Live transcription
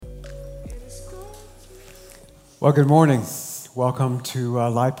Well, good morning. Welcome to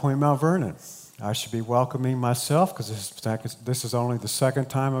Light Point Mount Vernon. I should be welcoming myself because this is only the second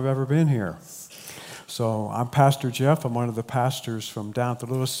time I've ever been here. So I'm Pastor Jeff. I'm one of the pastors from down at the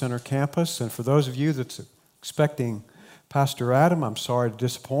Lewis Center campus. And for those of you that's expecting Pastor Adam, I'm sorry to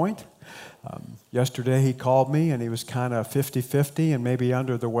disappoint. Yesterday he called me and he was kind of 50-50 and maybe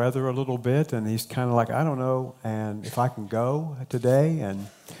under the weather a little bit. And he's kind of like, I don't know and if I can go today. And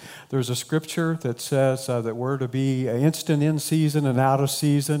there's a scripture that says that we're to be instant in season and out of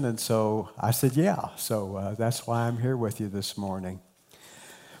season. And so I said, yeah. So that's why I'm here with you this morning.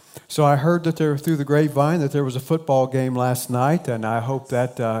 So I heard that through the grapevine that there was a football game last night. And I hope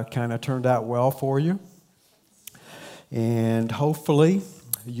that kind of turned out well for you. And hopefully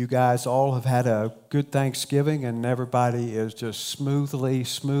you guys all have had a good Thanksgiving and everybody is just smooth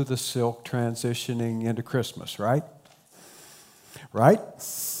as silk transitioning into Christmas, right? Right?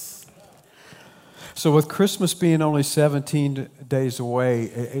 So with Christmas being only 17 days away,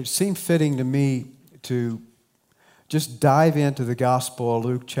 it seemed fitting to me to just dive into the Gospel of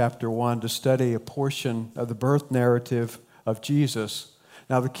Luke chapter 1 to study a portion of the birth narrative of Jesus.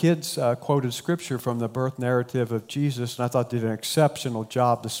 Now the kids quoted scripture from the birth narrative of Jesus, and I thought did an exceptional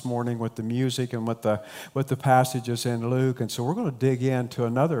job this morning with the music and with the passages in Luke. And so we're going to dig into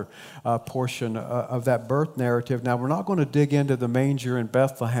another portion of that birth narrative. Now we're not going to dig into the manger in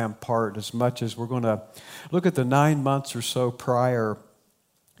Bethlehem part as much as we're going to look at the 9 months or so prior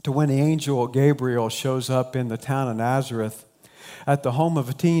to when the angel Gabriel shows up in the town of Nazareth at the home of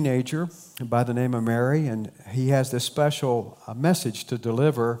a teenager by the name of Mary, and he has this special message to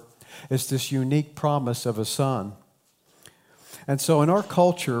deliver. It's this unique promise of a son. And so in our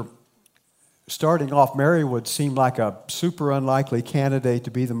culture, starting off, Mary would seem like a super unlikely candidate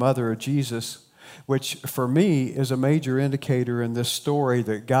to be the mother of Jesus, which for me is a major indicator in this story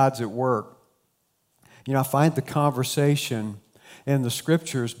that God's at work. You know, I find the conversation in the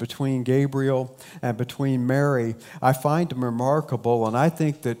scriptures between Gabriel and between Mary, I find them remarkable, and I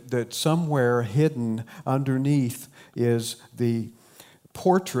think that somewhere hidden underneath is the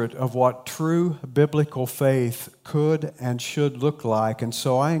portrait of what true biblical faith could and should look like. And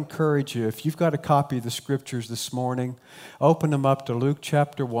so I encourage you, if you've got a copy of the scriptures this morning, open them up to Luke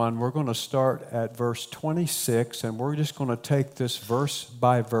chapter 1. We're going to start at verse 26, and we're just going to take this verse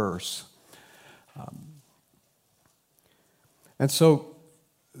by verse. And so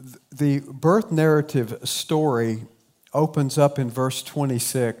the birth narrative story opens up in verse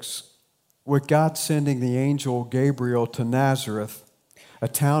 26 with God sending the angel Gabriel to Nazareth, a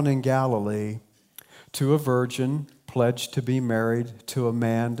town in Galilee, to a virgin pledged to be married to a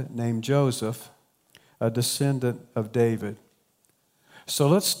man named Joseph, a descendant of David. So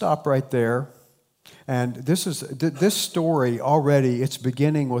let's stop right there. And this story already, it's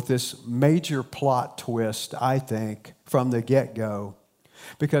beginning with this major plot twist, I think, from the get-go.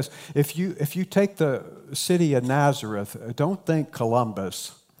 Because if you take the city of Nazareth, don't think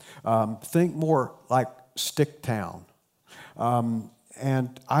Columbus. Think more like Sticktown.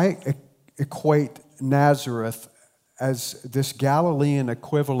 And I equate Nazareth as this Galilean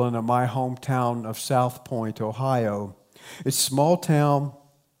equivalent of my hometown of South Point, Ohio. It's small town,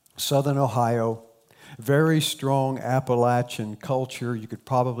 southern Ohio. Very strong Appalachian culture. You could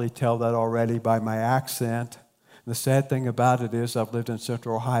probably tell that already by my accent. The sad thing about it is I've lived in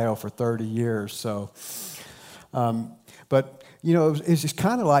Central Ohio for 30 years. But, you know, it's just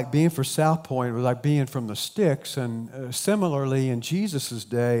kind of like being from South Point. It was like being from the sticks. And similarly, in Jesus'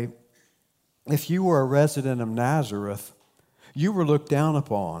 day, if you were a resident of Nazareth, you were looked down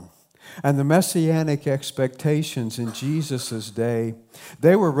upon. And the messianic expectations in Jesus' day,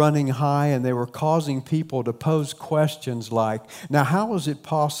 they were running high and they were causing people to pose questions like, now how is it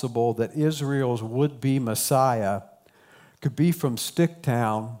possible that Israel's would-be Messiah could be from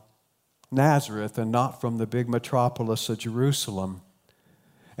Sticktown, Nazareth, and not from the big metropolis of Jerusalem?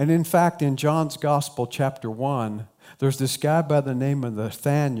 And in fact, in John's Gospel, chapter 1, there's this guy by the name of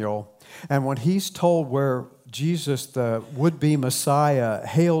Nathanael, and when he's told where Jesus, the would-be Messiah,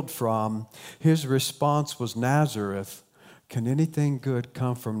 hailed from, his response was Nazareth. Can anything good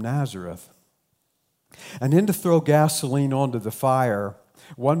come from Nazareth? And then to throw gasoline onto the fire,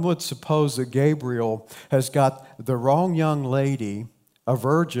 one would suppose that Gabriel has got the wrong young lady, a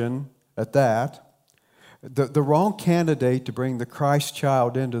virgin at that, the wrong candidate to bring the Christ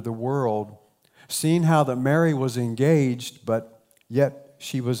child into the world, seeing how that Mary was engaged, but yet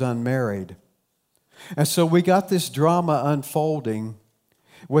she was unmarried. And so we got this drama unfolding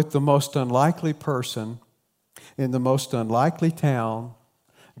with the most unlikely person in the most unlikely town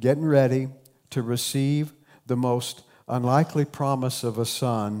getting ready to receive the most unlikely promise of a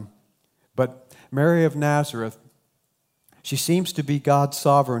son. But Mary of Nazareth, She seems to be God's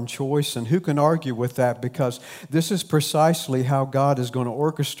sovereign choice, and who can argue with that? Because this is precisely how God is going to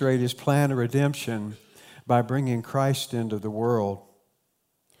orchestrate His plan of redemption by bringing Christ into the world.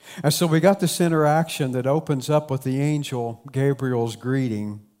 And so we got this interaction that opens up with the angel Gabriel's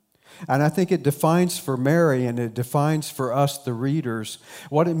greeting. And I think it defines for Mary and it defines for us, the readers,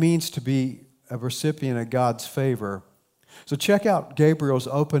 what it means to be a recipient of God's favor. So check out Gabriel's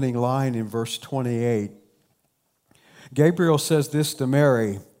opening line in verse 28. Gabriel says this to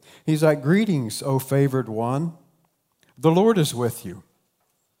Mary. He's like, "Greetings, O favored one. The Lord is with you."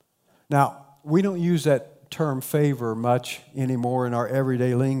 Now, we don't use that term favor much anymore in our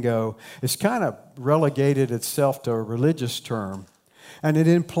everyday lingo. It's kind of relegated itself to a religious term. And it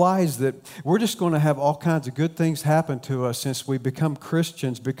implies that we're just going to have all kinds of good things happen to us since we become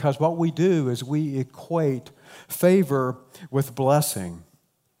Christians, because what we do is we equate favor with blessing.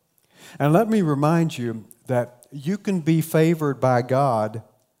 And let me remind you that you can be favored by God,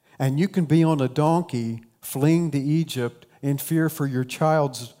 and you can be on a donkey fleeing to Egypt in fear for your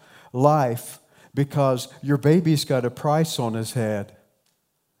child's life because your baby's got a price on his head.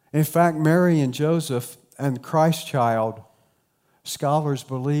 In fact, Mary and Joseph and Christ child, scholars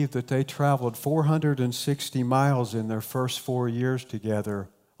believe that they traveled 460 miles in their first 4 years together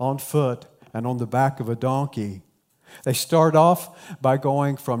on foot and on the back of a donkey. They start off by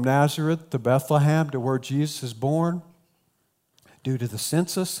going from Nazareth to Bethlehem to where Jesus is born due to the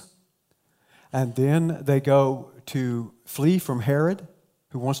census. And then they go to flee from Herod,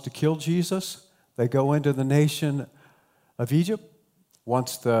 who wants to kill Jesus. They go into the nation of Egypt.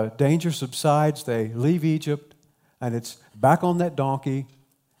 Once the danger subsides, they leave Egypt, and it's back on that donkey,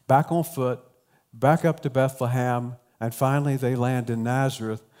 back on foot, back up to Bethlehem, and finally they land in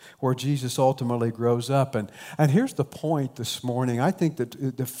Nazareth, where Jesus ultimately grows up. And here's the point this morning. I think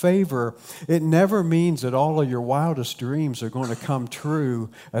that the favor, it never means that all of your wildest dreams are going to come true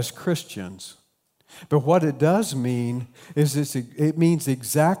as Christians. But what it does mean is it means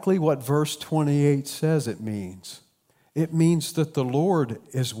exactly what verse 28 says it means. It means that the Lord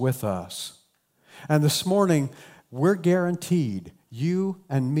is with us. And this morning, we're guaranteed, you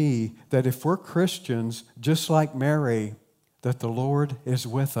and me, that if we're Christians, just like Mary, that the Lord is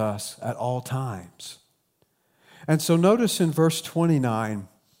with us at all times. And so notice in verse 29,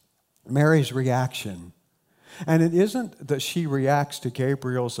 Mary's reaction. And it isn't that she reacts to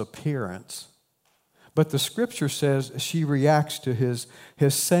Gabriel's appearance, but the scripture says she reacts to his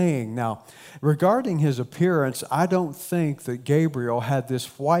saying. Now, regarding his appearance, I don't think that Gabriel had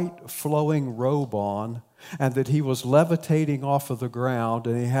this white flowing robe on and that he was levitating off of the ground,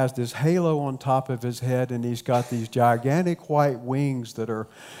 and he has this halo on top of his head, and he's got these gigantic white wings that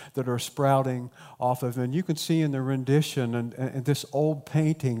are sprouting off of him. And you can see in the rendition and this old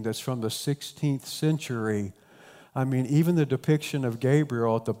painting that's from the 16th century, I mean, even the depiction of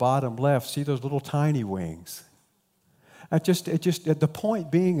Gabriel at the bottom left, see those little tiny wings? The point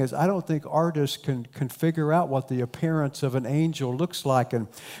being is, I don't think artists can figure out what the appearance of an angel looks like. And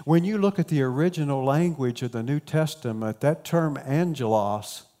when you look at the original language of the New Testament, that term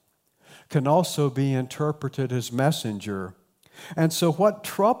angelos can also be interpreted as messenger. And so what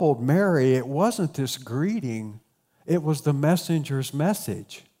troubled Mary, it wasn't this greeting, it was the messenger's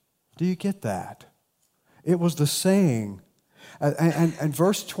message. Do you get that? It was the saying. And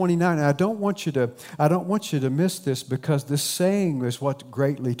verse 29, and I don't want you to miss this, because this saying is what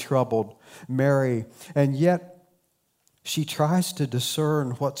greatly troubled Mary. And yet she tries to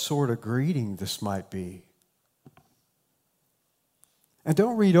discern what sort of greeting this might be. And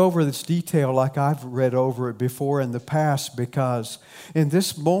don't read over this detail like I've read over it before in the past, because in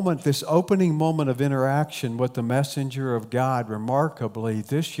this moment, this opening moment of interaction with the messenger of God, remarkably,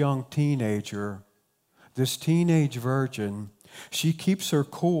 this young teenager, this teenage virgin, she keeps her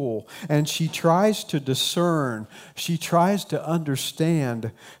cool, and she tries to discern, she tries to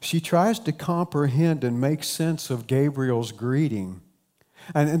understand, she tries to comprehend and make sense of Gabriel's greeting.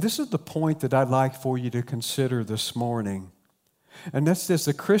 And this is the point that I'd like for you to consider this morning. And that's this: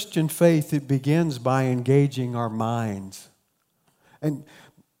 the Christian faith, it begins by engaging our minds. And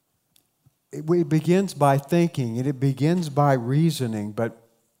it begins by thinking, and it begins by reasoning, but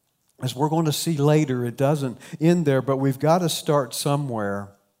as we're going to see later, it doesn't end there, but we've got to start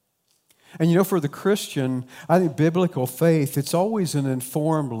somewhere. And you know, for the Christian, I think biblical faith, it's always an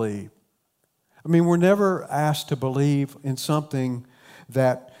informed leap. I mean, we're never asked to believe in something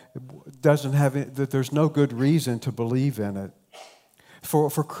that that there's no good reason to believe in it. For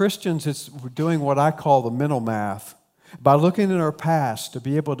Christians, it's doing what I call the mental math. By looking at our past to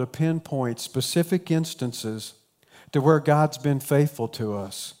be able to pinpoint specific instances to where God's been faithful to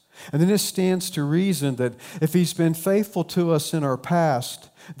us. And then it stands to reason that if he's been faithful to us in our past,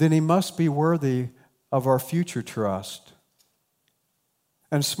 then he must be worthy of our future trust.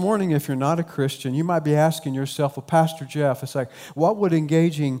 And this morning, if you're not a Christian, you might be asking yourself, well, Pastor Jeff, it's like, what would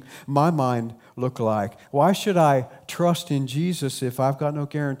engaging my mind look like? Why should I trust in Jesus if I've got no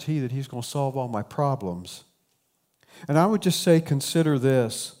guarantee that he's going to solve all my problems? And I would just say, consider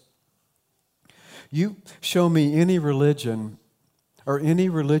this. You show me any religion or any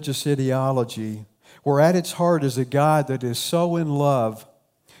religious ideology where at its heart is a God that is so in love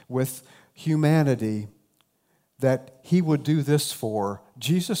with humanity that he would do this for.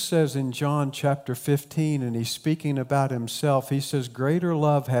 Jesus says in John chapter 15, and he's speaking about himself, he says, greater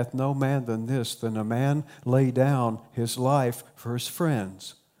love hath no man than this, than a man lay down his life for his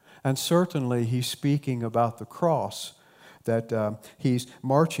friends. And certainly he's speaking about the cross that he's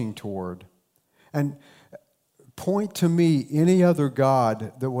marching toward. And point to me any other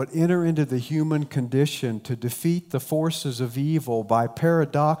God that would enter into the human condition to defeat the forces of evil by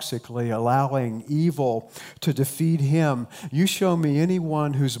paradoxically allowing evil to defeat him. You show me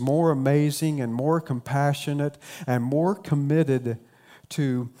anyone who's more amazing and more compassionate and more committed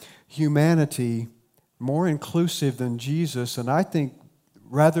to humanity, more inclusive than Jesus. And I think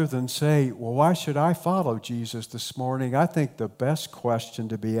rather than say, well, why should I follow Jesus this morning? I think the best question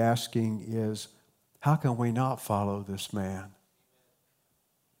to be asking is, how can we not follow this man?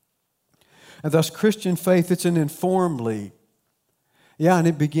 And thus, Christian faith, it's an informed leap. Yeah, and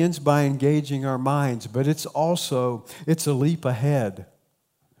it begins by engaging our minds, but it's a leap ahead,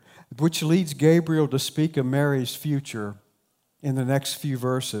 which leads Gabriel to speak of Mary's future in the next few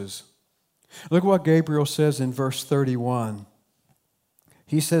verses. Look what Gabriel says in verse 31.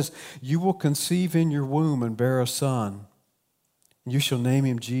 He says, you will conceive in your womb and bear a son. You shall name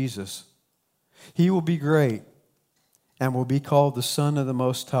him Jesus. He will be great and will be called the Son of the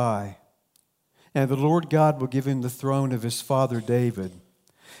Most High. And the Lord God will give him the throne of his father David.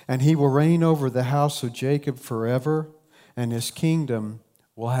 And he will reign over the house of Jacob forever, and his kingdom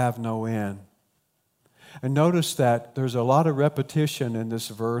will have no end. And notice that there's a lot of repetition in this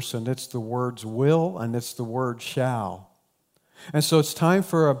verse, and it's the words will and it's the word shall. And so it's time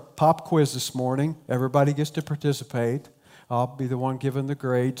for a pop quiz this morning. Everybody gets to participate. I'll be the one giving the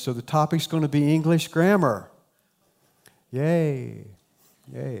grade. So the topic's going to be English grammar. Yay.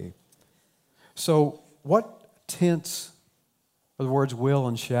 Yay. So what tense are the words will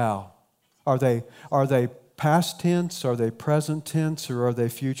and shall? Are they past tense, are they present tense, or are they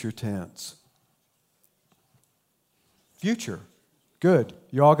future tense? Future. Good.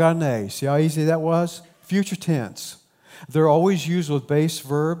 You all got an A. See how easy that was? Future tense. They're always used with base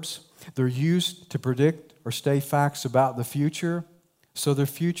verbs. They're used to predict or state facts about the future, so they're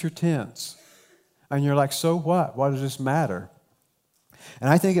future tense. And you're like, so what? Why does this matter? And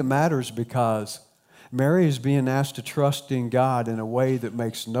I think it matters because Mary is being asked to trust in God in a way that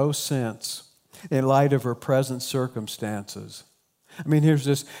makes no sense in light of her present circumstances. I mean, here's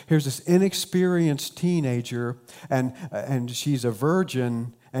this inexperienced teenager, and she's a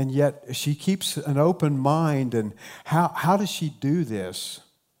virgin, and yet she keeps an open mind. And how does she do this?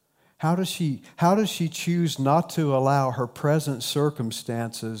 How does she choose not to allow her present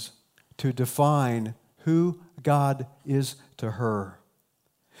circumstances to define who God is to her?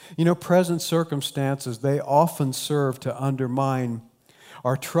 You know, present circumstances, they often serve to undermine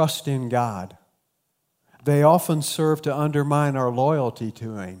our trust in God. They often serve to undermine our loyalty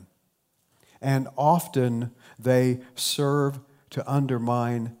to him. And often they serve to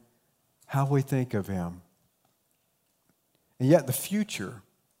undermine how we think of him. And yet the future,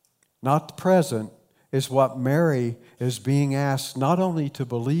 not the present, is what Mary is being asked not only to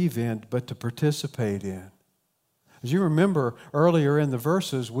believe in, but to participate in. As you remember earlier in the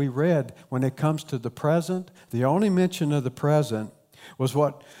verses we read, when it comes to the present, the only mention of the present was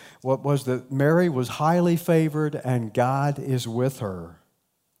what was that Mary was highly favored and God is with her.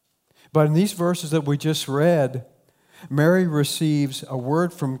 But in these verses that we just read, Mary receives a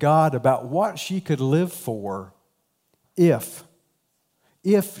word from God about what she could live for if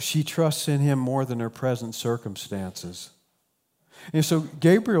she trusts in him more than her present circumstances. And so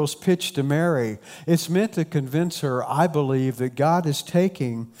Gabriel's pitch to Mary, it's meant to convince her, I believe, that God is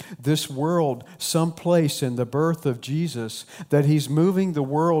taking this world someplace in the birth of Jesus, that he's moving the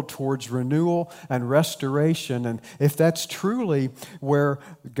world towards renewal and restoration. And if that's truly where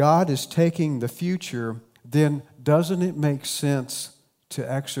God is taking the future, then doesn't it make sense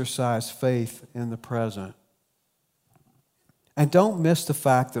to exercise faith in the present? And don't miss the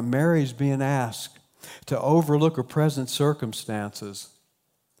fact that Mary's being asked to overlook her present circumstances,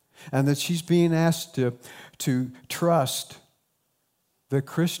 and that she's being asked to trust that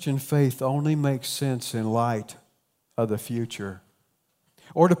Christian faith only makes sense in light of the future.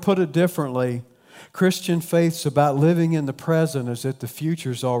 Or to put it differently, Christian faith's about living in the present as if the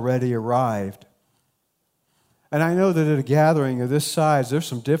future's already arrived. And I know that at a gathering of this size, there's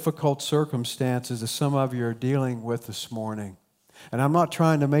some difficult circumstances that some of you are dealing with this morning. And I'm not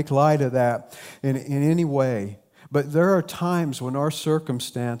trying to make light of that in any way. But there are times when our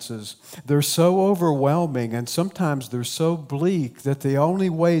circumstances, they're so overwhelming and sometimes they're so bleak that the only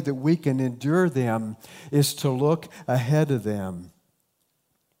way that we can endure them is to look ahead of them.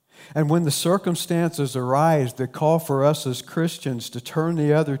 And when the circumstances arise that call for us as Christians to turn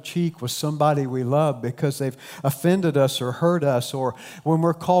the other cheek with somebody we love because they've offended us or hurt us, or when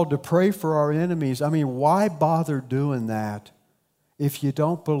we're called to pray for our enemies, I mean, why bother doing that if you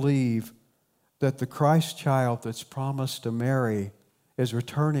don't believe that the Christ child that's promised to Mary is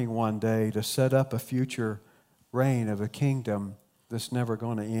returning one day to set up a future reign of a kingdom that's never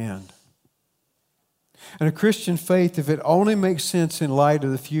going to end? And a Christian faith, if it only makes sense in light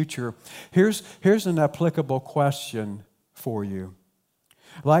of the future, here's an applicable question for you.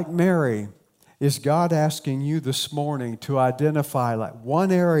 Like Mary, is God asking you this morning to identify like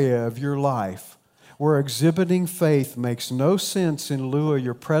one area of your life where exhibiting faith makes no sense in lieu of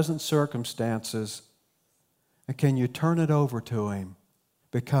your present circumstances, and can you turn it over to Him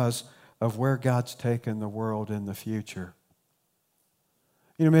because of where God's taken the world in the future?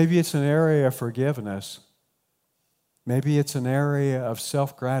 You know, maybe it's an area of forgiveness. Maybe it's an area of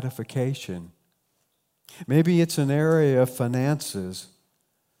self-gratification. Maybe it's an area of finances.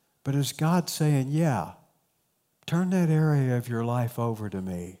 But is God saying, yeah, turn that area of your life over to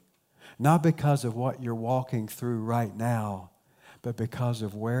me? Not because of what you're walking through right now, but because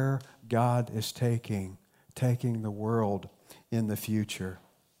of where God is taking the world in the future.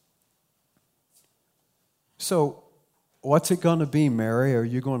 So, what's it going to be, Mary? Are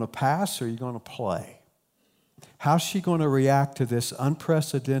you going to pass or are you going to play? How's she going to react to this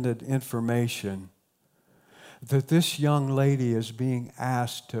unprecedented information that this young lady is being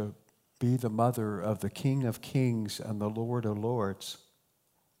asked to be the mother of the King of Kings and the Lord of Lords?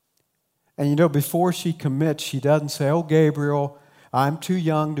 And you know, before she commits, she doesn't say, oh, Gabriel, I'm too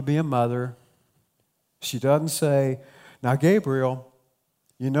young to be a mother. She doesn't say, now, Gabriel,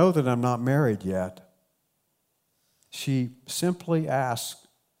 you know that I'm not married yet. She simply asks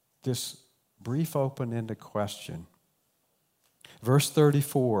this brief open-ended question. Verse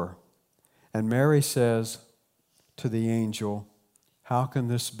 34, and Mary says to the angel, how can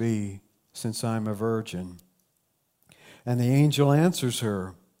this be since I'm a virgin? And the angel answers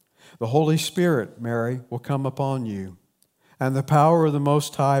her, the Holy Spirit, Mary, will come upon you, and the power of the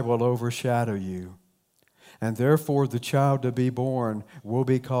Most High will overshadow you. And therefore the child to be born will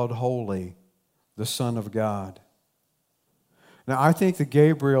be called Holy, the Son of God. Now, I think that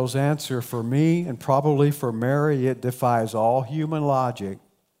Gabriel's answer for me and probably for Mary, it defies all human logic.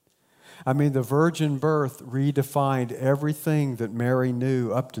 I mean, the virgin birth redefined everything that Mary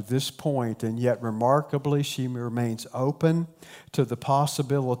knew up to this point, and yet remarkably, she remains open to the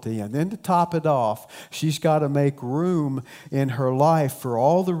possibility. And then to top it off, she's got to make room in her life for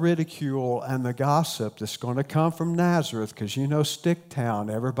all the ridicule and the gossip that's going to come from Nazareth, because you know, Stick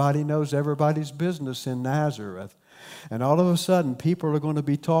Town, everybody knows everybody's business in Nazareth. And all of a sudden, people are going to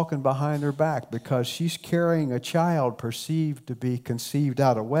be talking behind her back because she's carrying a child perceived to be conceived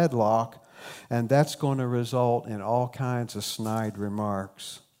out of wedlock, and that's going to result in all kinds of snide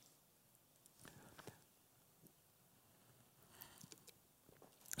remarks.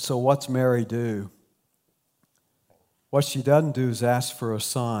 So what's Mary do? What she doesn't do is ask for a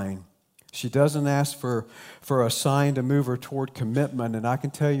sign. She doesn't ask for a sign to move her toward commitment. And I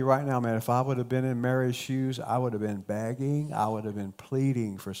can tell you right now, man, if I would have been in Mary's shoes, I would have been begging. I would have been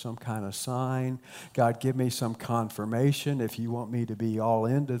pleading for some kind of sign. God, give me some confirmation if you want me to be all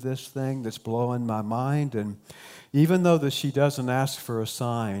into this thing that's blowing my mind. And even though that she doesn't ask for a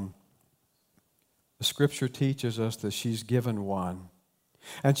sign, the Scripture teaches us that she's given one.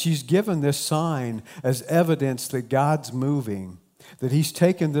 And she's given this sign as evidence that God's moving, that He's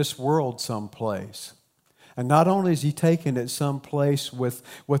taken this world someplace. And not only is He taken it someplace with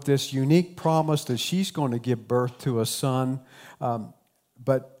this unique promise that she's going to give birth to a son,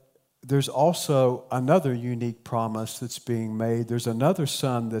 but there's also another unique promise that's being made. There's another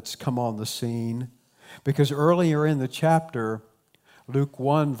son that's come on the scene, because earlier in the chapter, Luke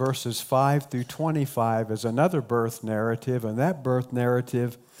 1, verses 5 through 25 is another birth narrative, and that birth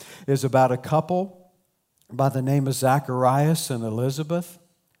narrative is about a couple by the name of Zacharias and Elizabeth,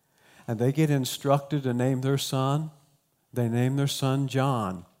 and they get instructed to name their son. They name their son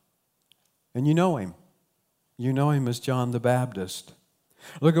John. And you know him. You know him as John the Baptist.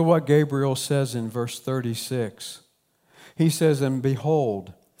 Look at what Gabriel says in verse 36. He says, "And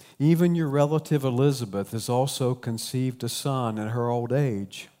behold, even your relative Elizabeth has also conceived a son in her old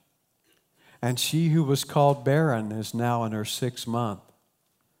age. And she who was called barren is now in her 6th month."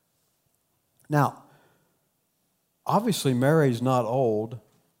 Now, obviously Mary's not old.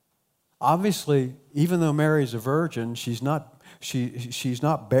 Obviously, even though Mary's a virgin, she's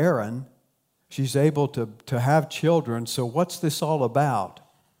not barren. She's able to have children. So what's this all about?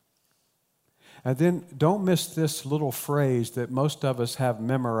 And then don't miss this little phrase that most of us have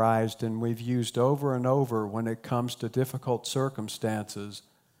memorized and we've used over and over when it comes to difficult circumstances.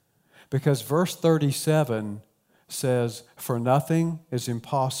 Because verse 37 says, "For nothing is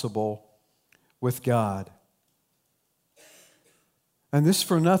impossible with God." And this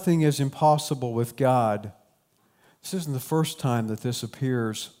 "for nothing is impossible with God," this isn't the first time that this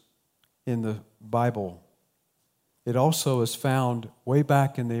appears in the Bible. It also is found way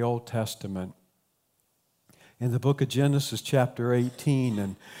back in the Old Testament. In the book of Genesis chapter 18,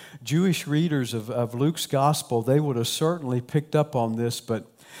 and Jewish readers of Luke's gospel, they would have certainly picked up on this,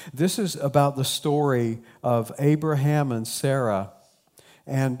 but this is about the story of Abraham and Sarah.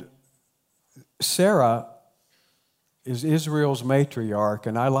 And Sarah is Israel's matriarch,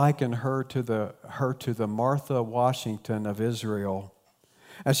 and I liken her to the Martha Washington of Israel,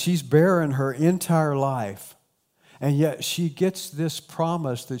 as she's barren her entire life. And yet she gets this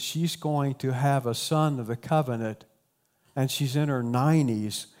promise that she's going to have a son of the covenant, and she's in her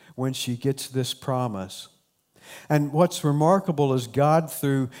 90s when she gets this promise. And what's remarkable is God,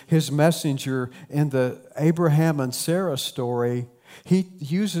 through his messenger in the Abraham and Sarah story, he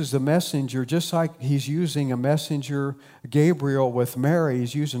uses the messenger just like he's using a messenger, Gabriel, with Mary.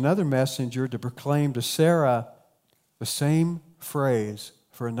 He's used another messenger to proclaim to Sarah the same phrase,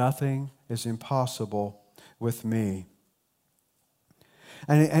 "For nothing is impossible with me."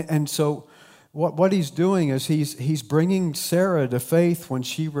 And so what he's doing is he's bringing Sarah to faith when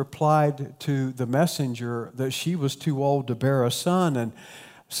she replied to the messenger that she was too old to bear a son. And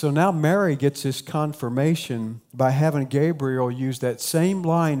so now Mary gets this confirmation by having Gabriel use that same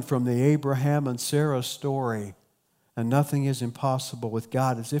line from the Abraham and Sarah story, "And nothing is impossible with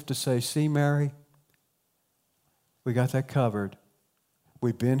God," as if to say, "See, Mary, we got that covered.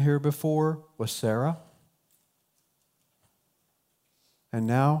 We've been here before with Sarah. And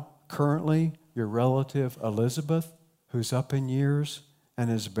now, currently, your relative Elizabeth, who's up in years and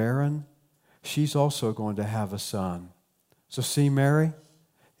is barren, she's also going to have a son. So see, Mary,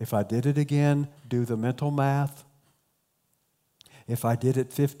 if I did it again, do the mental math. If I did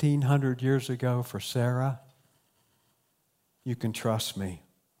it 1,500 years ago for Sarah, you can trust me."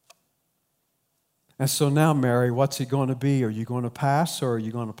 And so now, Mary, what's it going to be? Are you going to pass or are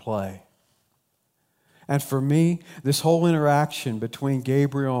you going to play? And for me, this whole interaction between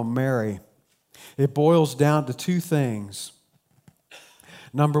Gabriel and Mary, it boils down to two things.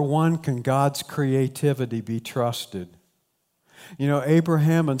 Number one, can God's creativity be trusted? You know,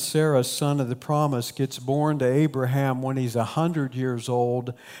 Abraham and Sarah, son of the promise, gets born to Abraham when he's 100 years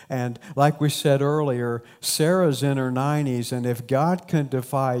old. And like we said earlier, Sarah's in her 90s. And if God can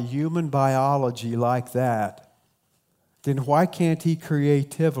defy human biology like that, then why can't he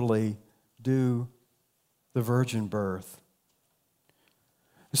creatively do the virgin birth?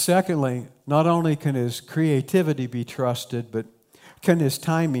 Secondly, not only can his creativity be trusted, but can his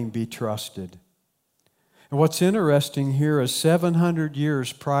timing be trusted? And what's interesting here is 700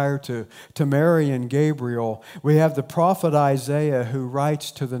 years prior to Mary and Gabriel, we have the prophet Isaiah who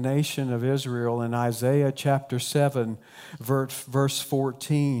writes to the nation of Israel in Isaiah chapter 7, verse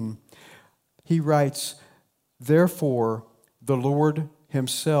 14. He writes, "Therefore, the Lord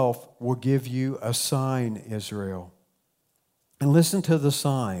himself will give you a sign, Israel." And listen to the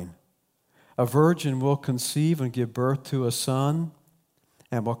sign. "A virgin will conceive and give birth to a son,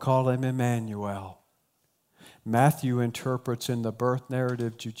 and will call him Emmanuel." Matthew interprets in the birth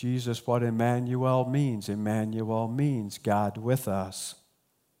narrative to Jesus what Emmanuel means. Emmanuel means God with us.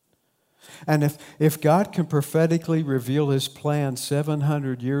 And if God can prophetically reveal his plan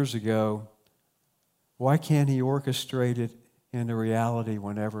 700 years ago, why can't he orchestrate it into reality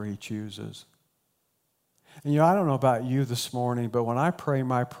whenever he chooses? And I don't know about you this morning, but when I pray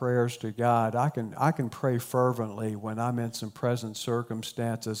my prayers to God, I can pray fervently when I'm in some present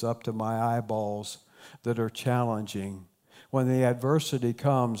circumstances up to my eyeballs that are challenging. When the adversity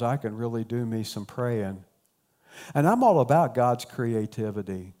comes, I can really do me some praying. And I'm all about God's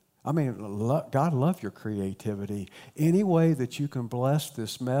creativity. I mean, God love your creativity. Any way that you can bless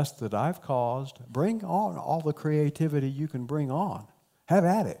this mess that I've caused, bring on all the creativity you can bring on. Have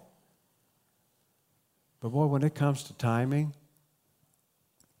at it. But boy, when it comes to timing,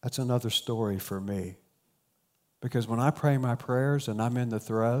 that's another story for me. Because when I pray my prayers and I'm in the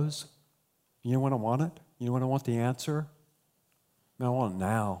throes, you know when I want it? You know when I want the answer? I want it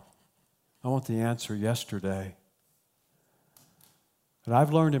now. I want the answer yesterday. And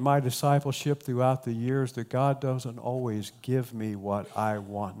I've learned in my discipleship throughout the years that God doesn't always give me what I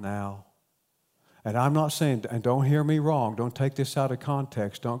want now. And I'm not saying, and don't hear me wrong, don't take this out of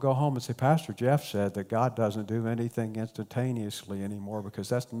context. Don't go home and say, Pastor Jeff said that God doesn't do anything instantaneously anymore, because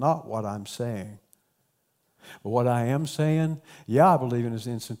that's not what I'm saying. But what I am saying, yeah, I believe in His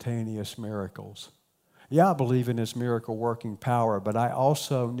instantaneous miracles. Yeah, I believe in His miracle working power, but I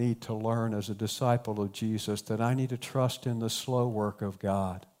also need to learn as a disciple of Jesus that I need to trust in the slow work of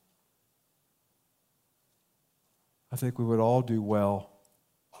God. I think we would all do well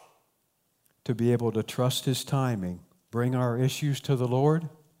to be able to trust His timing, bring our issues to the Lord,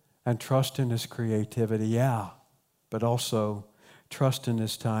 and trust in His creativity, yeah, but also trust in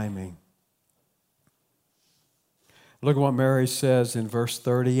His timing. Look at what Mary says in verse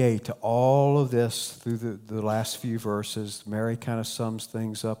 38. To all of this, through the last few verses, Mary kind of sums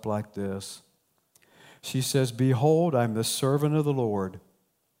things up like this. She says, Behold, I'm the servant of the Lord.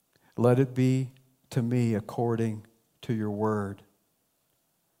 Let it be to me according to your word.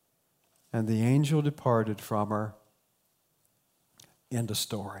 And the angel departed from her. End of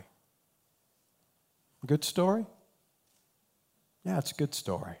story. Good story? Yeah, it's a good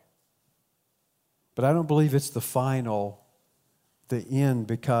story. But I don't believe it's the end,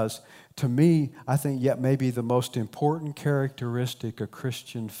 because to me, I think yet maybe the most important characteristic of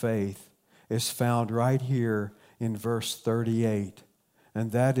Christian faith is found right here in verse 38.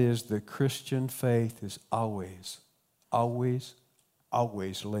 And that is that Christian faith is always, always,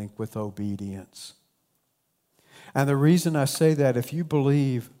 always linked with obedience. And the reason I say that, if you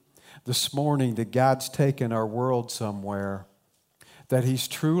believe this morning that God's taken our world somewhere, that He's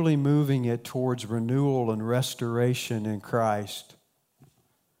truly moving it towards renewal and restoration in Christ,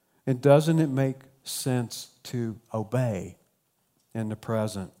 and doesn't it make sense to obey in the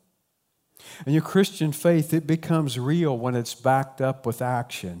present? And your Christian faith, it becomes real when it's backed up with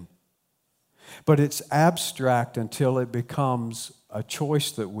action. But it's abstract until it becomes a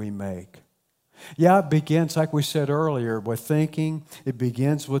choice that we make. Yeah, it begins, like we said earlier, with thinking. It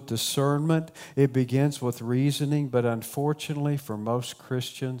begins with discernment. It begins with reasoning. But unfortunately, for most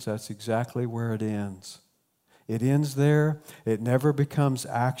Christians, that's exactly where it ends. It ends there. It never becomes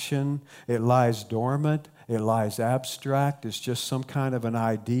action. It lies dormant. It lies abstract. It's just some kind of an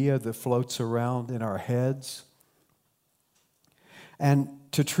idea that floats around in our heads. And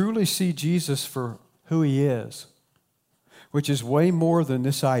to truly see Jesus for who He is, which is way more than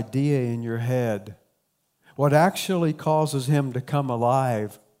this idea in your head, what actually causes Him to come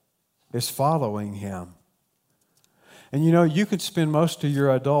alive is following Him. And you know, you could spend most of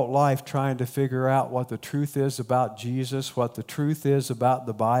your adult life trying to figure out what the truth is about Jesus, what the truth is about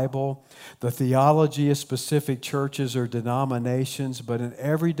the Bible, the theology of specific churches or denominations, but in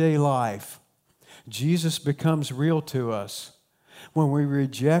everyday life, Jesus becomes real to us when we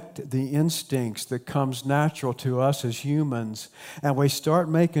reject the instincts that comes natural to us as humans, and we start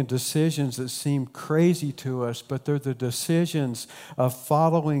making decisions that seem crazy to us, but they're the decisions of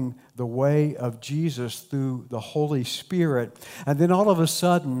following the way of Jesus through the Holy Spirit. And then all of a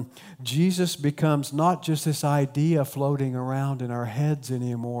sudden, Jesus becomes not just this idea floating around in our heads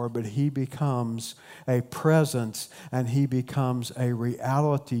anymore, but He becomes a presence, and He becomes a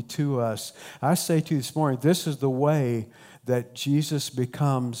reality to us. I say to you this morning, this is the way that Jesus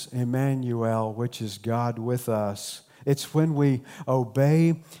becomes Emmanuel, which is God with us. It's when we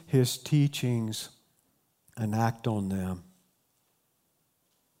obey His teachings and act on them.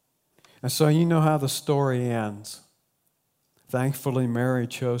 And so you know how the story ends. Thankfully, Mary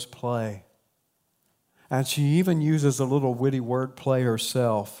chose play. And she even uses a little witty word play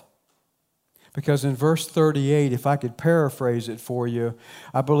herself. Because in verse 38, if I could paraphrase it for you,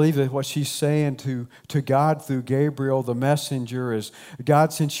 I believe that what she's saying to God through Gabriel, the messenger, is,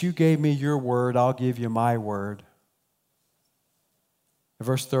 God, since you gave me your word, I'll give you my word. In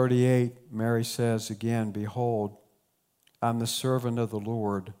verse 38, Mary says again, Behold, I'm the servant of the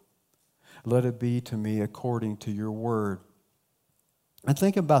Lord. Let it be to me according to your word. And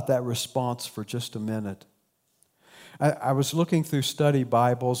think about that response for just a minute. I was looking through study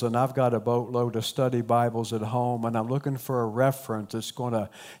Bibles, and I've got a boatload of study Bibles at home, and I'm looking for a reference that's going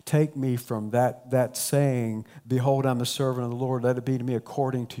to take me from that saying, Behold, I'm the servant of the Lord, let it be to me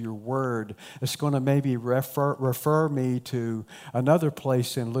according to your word. It's going to maybe refer me to another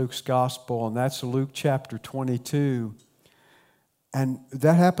place in Luke's gospel, and that's Luke chapter 22. And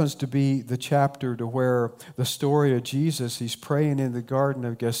that happens to be the chapter to where the story of Jesus, he's praying in the Garden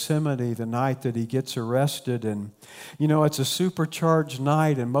of Gethsemane the night that he gets arrested. And, it's a supercharged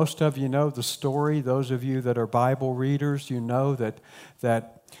night, and most of you know the story. Those of you that are Bible readers, you know that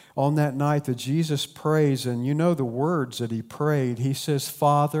on that night that Jesus prays, and you know the words that he prayed. He says,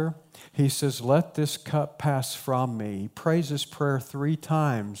 Father, he says, let this cup pass from me. He prays this prayer 3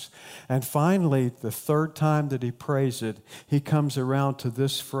 times. And finally, the third time that he prays it, he comes around to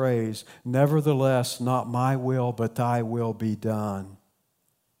this phrase, nevertheless, not my will, but thy will be done.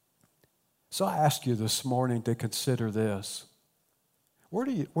 So I ask you this morning to consider this. Where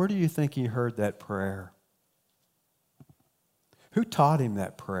do you think he heard that prayer? Who taught him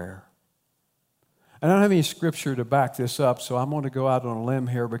that prayer? And I don't have any scripture to back this up, so I'm going to go out on a limb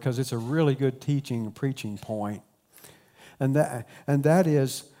here because it's a really good teaching and preaching point. And that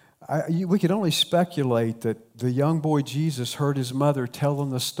is, we can only speculate that the young boy Jesus heard his mother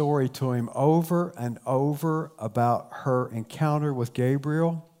telling the story to him over and over about her encounter with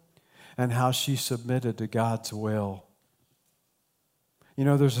Gabriel and how she submitted to God's will.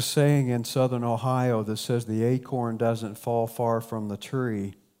 There's a saying in southern Ohio that says the acorn doesn't fall far from the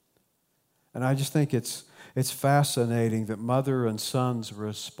tree. And I just think it's fascinating that mother and son's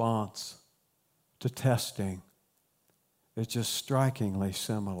response to testing is just strikingly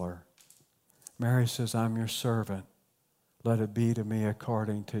similar. Mary says, I'm your servant. Let it be to me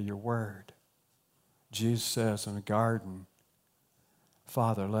according to your word. Jesus says in the garden,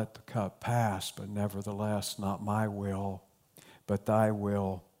 Father, let the cup pass, but nevertheless, not my will, but thy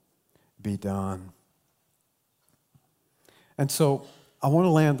will be done. And so I want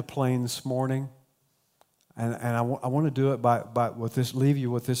to land the plane this morning, and I want to do it by with this, leave you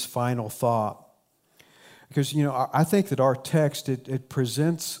with this final thought. Because, I think that our text, it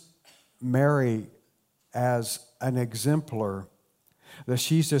presents Mary as an exemplar, that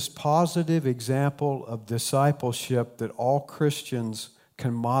she's this positive example of discipleship that all Christians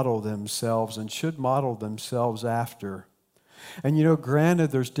can model themselves and should model themselves after. And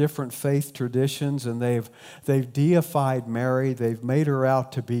granted, there's different faith traditions, and they've deified Mary. They've made her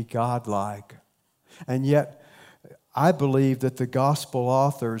out to be godlike. And yet, I believe that the gospel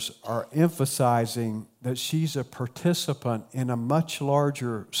authors are emphasizing that she's a participant in a much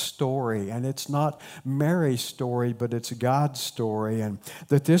larger story. And it's not Mary's story, but it's God's story. And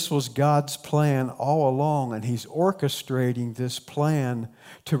that this was God's plan all along, and he's orchestrating this plan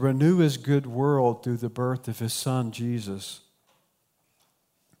to renew his good world through the birth of his son, Jesus.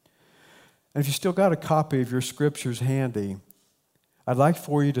 And if you still got a copy of your scriptures handy, I'd like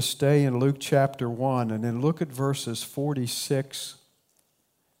for you to stay in Luke chapter 1 and then look at verses 46.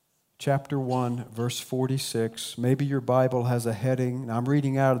 Chapter 1, verse 46. Maybe your Bible has a heading. I'm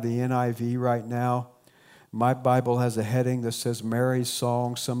reading out of the NIV right now. My Bible has a heading that says Mary's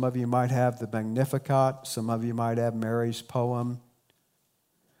Song. Some of you might have the Magnificat. Some of you might have Mary's poem.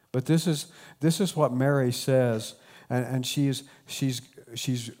 But this is what Mary says. And she's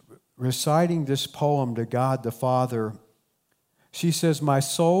reciting this poem to God the Father. She says, my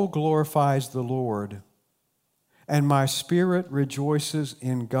soul glorifies the Lord, and my spirit rejoices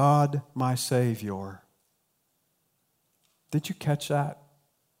in God my Savior. Did you catch that?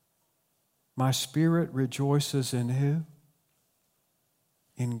 My spirit rejoices in who?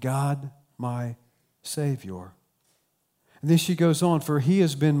 In God my Savior. And then she goes on, for he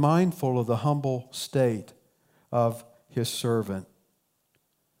has been mindful of the humble state of his servant.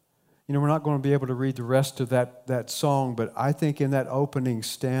 We're not going to be able to read the rest of that song, but I think in that opening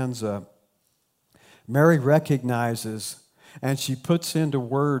stanza, Mary recognizes and she puts into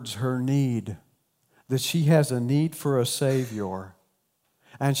words her need, that she has a need for a Savior.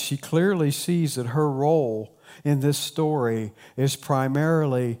 And she clearly sees that her role in this story is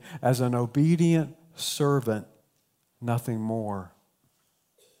primarily as an obedient servant, nothing more.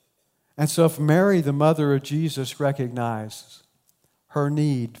 And so if Mary, the mother of Jesus, recognizes her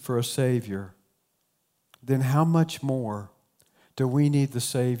need for a Savior, then how much more do we need the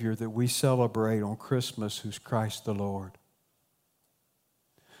Savior that we celebrate on Christmas, who's Christ the Lord?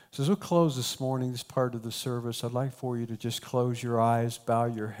 So as we'll close this morning, this part of the service, I'd like for you to just close your eyes, bow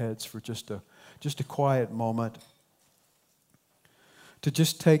your heads for just a quiet moment, to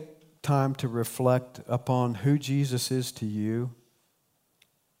just take time to reflect upon who Jesus is to you,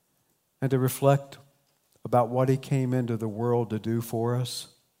 and to reflect about what he came into the world to do for us.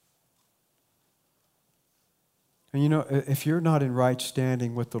 And if you're not in right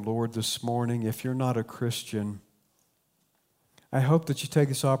standing with the Lord this morning, if you're not a Christian, I hope that you take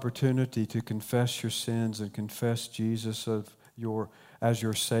this opportunity to confess your sins and confess Jesus as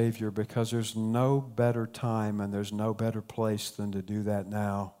your Savior, because there's no better time and there's no better place than to do that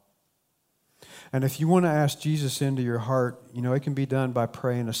now. And if you want to ask Jesus into your heart, it can be done by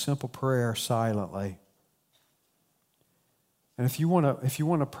praying a simple prayer silently. And if you want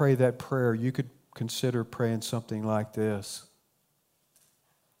to pray that prayer, you could consider praying something like this.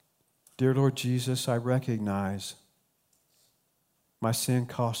 Dear Lord Jesus, I recognize my sin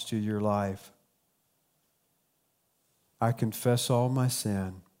cost you your life. I confess all my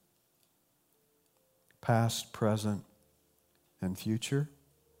sin, past, present, and future.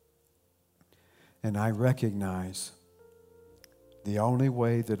 And I recognize the only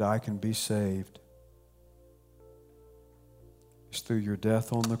way that I can be saved is through your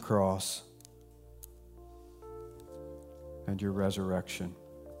death on the cross and your resurrection.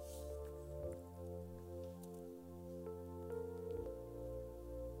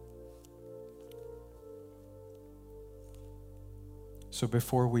 So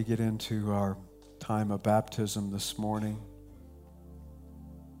before we get into our time of baptism this morning,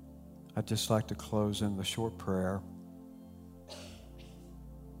 I'd just like to close in the short prayer.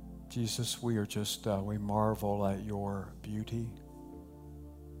 Jesus, we are just, we marvel at your beauty.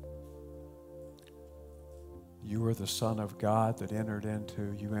 You are the Son of God that entered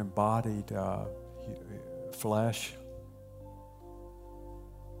into, you embodied flesh,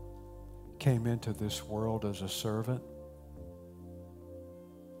 came into this world as a servant.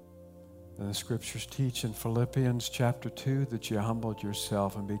 And the scriptures teach in Philippians chapter 2 that you humbled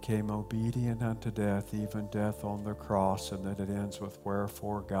yourself and became obedient unto death, even death on the cross, and that it ends with,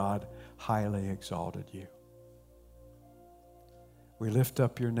 wherefore God highly exalted you. We lift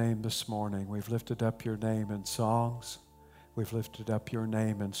up your name this morning. We've lifted up your name in songs. We've lifted up your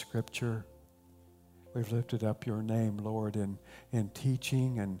name in scripture. We've lifted up your name, Lord, in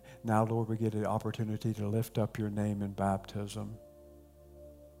teaching. And now, Lord, we get an opportunity to lift up your name in baptism.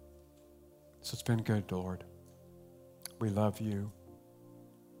 So it's been good, Lord. We love you.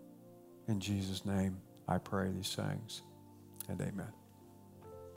 In Jesus' name, I pray these things, and amen.